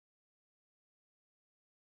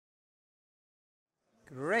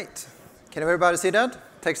Great. Can everybody see that?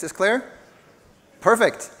 Text is clear?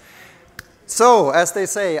 Perfect. So, as they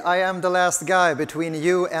say, I am the last guy between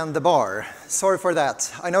you and the bar. Sorry for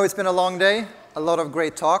that. I know it's been a long day, a lot of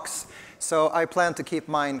great talks, so I plan to keep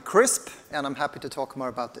mine crisp, and I'm happy to talk more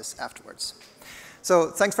about this afterwards. So,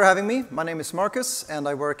 thanks for having me. My name is Marcus, and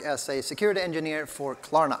I work as a security engineer for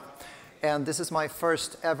Klarna. And this is my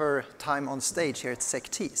first ever time on stage here at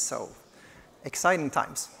SecT, so exciting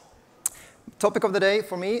times. Topic of the day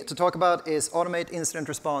for me to talk about is automate incident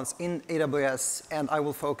response in AWS, and I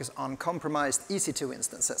will focus on compromised EC2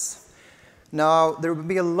 instances. Now, there will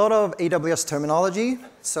be a lot of AWS terminology,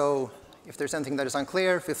 so if there's anything that is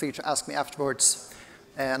unclear, feel free to ask me afterwards,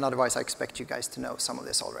 and otherwise I expect you guys to know some of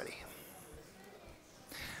this already.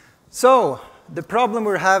 So, the problem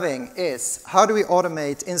we're having is how do we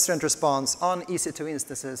automate incident response on EC2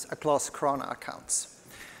 instances across Klarna accounts?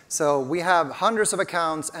 So we have hundreds of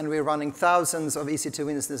accounts, and we're running thousands of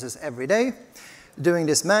EC2 instances every day. Doing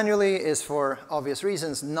this manually is, for obvious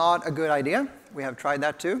reasons, not a good idea. We have tried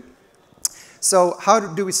that too. So how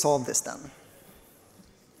do we solve this then?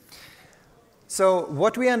 So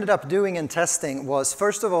what we ended up doing in testing was,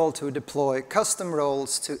 first of all, to deploy custom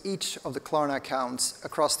roles to each of the Klarna accounts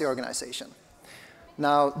across the organization.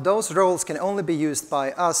 Now, those roles can only be used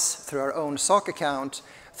by us through our own SOC account,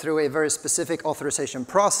 through a very specific authorization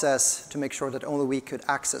process to make sure that only we could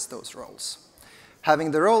access those roles.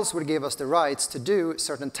 Having the roles would give us the rights to do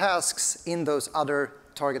certain tasks in those other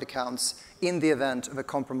target accounts in the event of a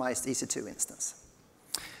compromised EC2 instance.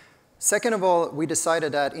 Second of all, we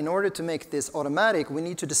decided that in order to make this automatic, we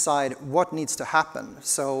need to decide what needs to happen.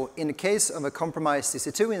 So in the case of a compromised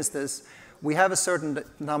EC2 instance, we have a certain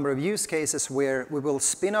number of use cases where we will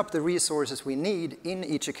spin up the resources we need in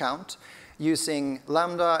each account using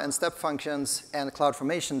Lambda and step functions and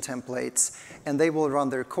CloudFormation templates, and they will run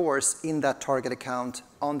their course in that target account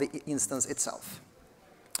on the instance itself.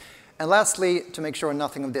 And lastly, to make sure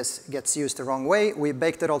nothing of this gets used the wrong way, we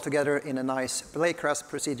baked it all together in a nice belay crust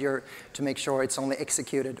procedure to make sure it's only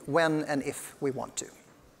executed when and if we want to.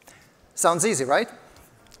 Sounds easy, right?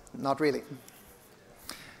 Not really.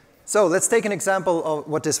 So let's take an example of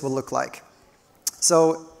what this will look like.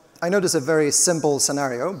 So I know this is a very simple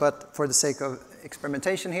scenario, but for the sake of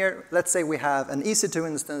experimentation here, let's say we have an EC2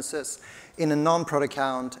 instances in a non-prod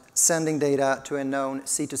account sending data to a known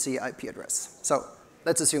C2C IP address. So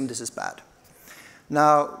let's assume this is bad.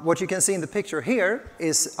 Now, what you can see in the picture here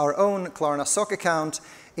is our own Klarna SOC account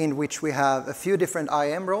in which we have a few different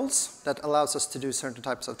IAM roles that allows us to do certain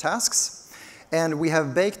types of tasks. And we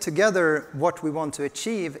have baked together what we want to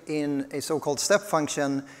achieve in a so-called step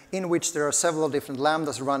function in which there are several different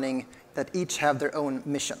lambdas running that each have their own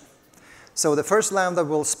mission. So the first lambda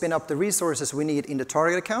will spin up the resources we need in the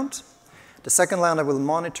target account. The second lambda will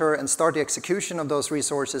monitor and start the execution of those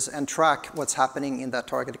resources and track what's happening in that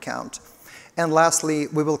target account. And lastly,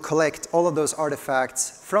 we will collect all of those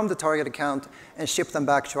artifacts from the target account and ship them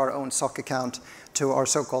back to our own SOC account to our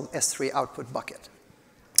so-called S3 output bucket.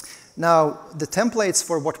 Now, the templates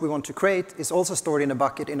for what we want to create is also stored in a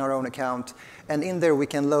bucket in our own account, and in there we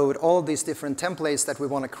can load all these different templates that we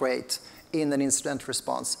want to create in an incident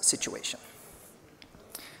response situation.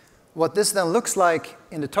 What this then looks like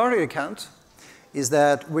in the target account is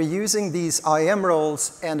that we're using these IAM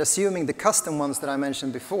roles and assuming the custom ones that I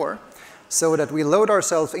mentioned before, so that we load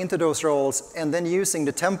ourselves into those roles and then using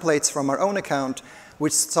the templates from our own account,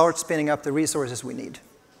 which start spinning up the resources we need.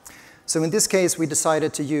 So in this case, we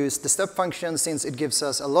decided to use the step function since it gives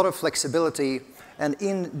us a lot of flexibility. And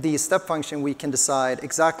in the step function, we can decide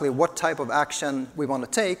exactly what type of action we want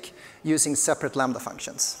to take using separate Lambda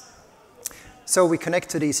functions. So we connect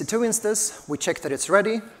to the EC2 instance. We check that it's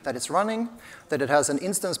ready, that it's running, that it has an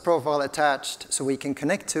instance profile attached, so we can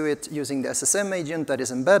connect to it using the SSM agent that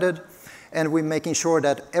is embedded. And we're making sure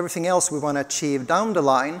that everything else we want to achieve down the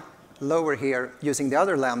line, lower here, using the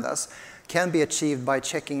other Lambdas, can be achieved by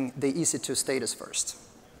checking the EC2 status first.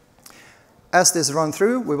 As this runs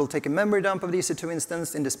through, we will take a memory dump of the EC2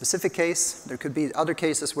 instance in this specific case. There could be other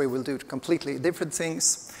cases where we'll do completely different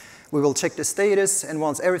things. We will check the status, and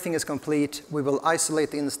once everything is complete, we will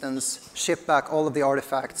isolate the instance, ship back all of the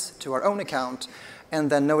artifacts to our own account, and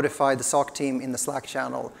then notify the SOC team in the Slack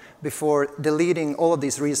channel before deleting all of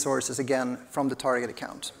these resources again from the target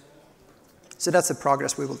account. So that's the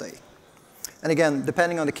progress we will do. And again,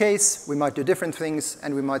 depending on the case, we might do different things,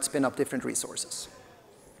 and we might spin up different resources.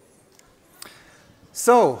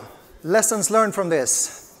 So, lessons learned from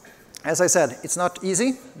this. As I said, it's not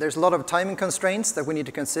easy. There's a lot of timing constraints that we need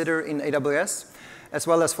to consider in AWS, as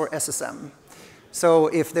well as for SSM. So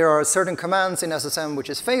if there are certain commands in SSM which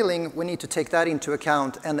is failing, we need to take that into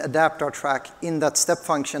account and adapt our track in that step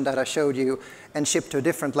function that I showed you and ship to a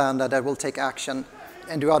different Lambda that will take action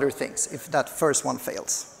and do other things if that first one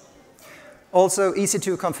fails. Also,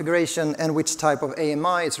 EC2 configuration and which type of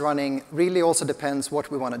AMI it's running really also depends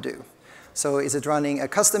what we want to do. So is it running a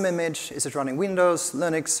custom image? Is it running Windows,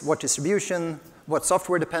 Linux? What distribution? What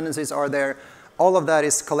software dependencies are there? All of that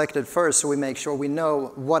is collected first so we make sure we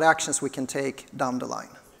know what actions we can take down the line.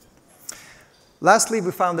 Lastly,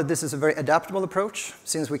 we found that this is a very adaptable approach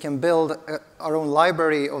since we can build our own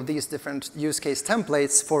library of these different use case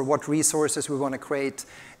templates for what resources we want to create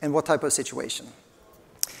and what type of situation.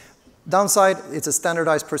 Downside, it's a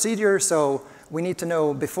standardized procedure, so we need to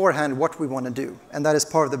know beforehand what we want to do. And that is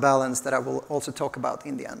part of the balance that I will also talk about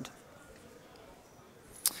in the end.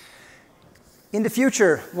 In the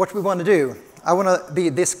future, what we want to do, I want to be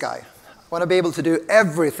this guy. I want to be able to do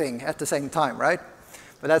everything at the same time, right?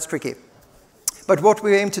 But that's tricky. But what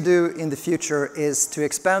we aim to do in the future is to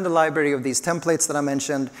expand the library of these templates that I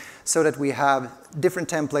mentioned so that we have different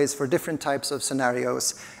templates for different types of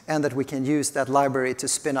scenarios and that we can use that library to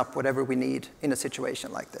spin up whatever we need in a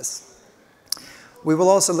situation like this. We will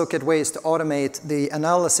also look at ways to automate the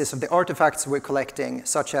analysis of the artifacts we're collecting,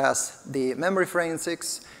 such as the memory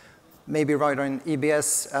forensics, maybe write on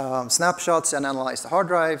EBS snapshots and analyze the hard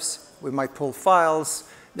drives. We might pull files.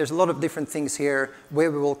 There's a lot of different things here where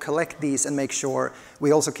we will collect these and make sure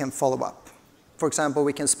we also can follow up. For example,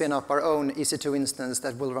 we can spin up our own EC2 instance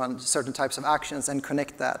that will run certain types of actions and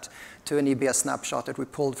connect that to an EBS snapshot that we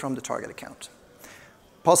pulled from the target account.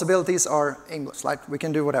 Possibilities are endless, like we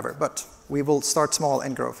can do whatever, but we will start small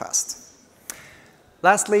and grow fast.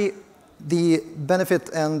 Lastly, the benefit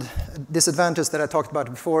and disadvantage that I talked about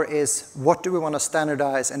before is what do we want to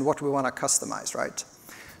standardize and what do we want to customize, right?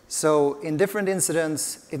 So in different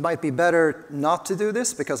incidents, it might be better not to do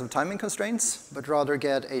this because of timing constraints, but rather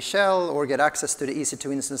get a shell or get access to the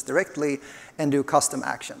EC2 instance directly and do custom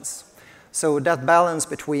actions. So that balance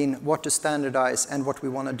between what to standardize and what we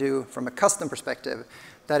want to do from a custom perspective,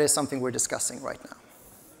 that is something we're discussing right now.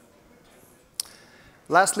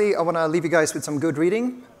 Lastly, I want to leave you guys with some good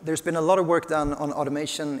reading. There's been a lot of work done on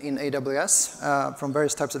automation in AWS from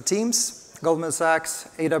various types of teams, Goldman Sachs,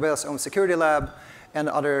 AWS own security lab, and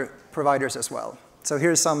other providers as well. So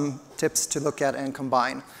here's some tips to look at and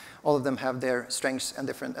combine. All of them have their strengths and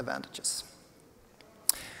different advantages.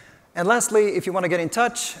 And lastly, if you want to get in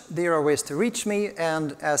touch, there are ways to reach me.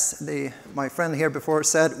 And as my friend here before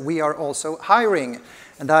said, we are also hiring.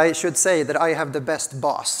 And I should say that I have the best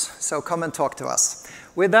boss. So come and talk to us.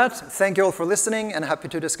 With that, thank you all for listening and happy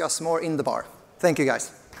to discuss more in the bar. Thank you,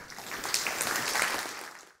 guys.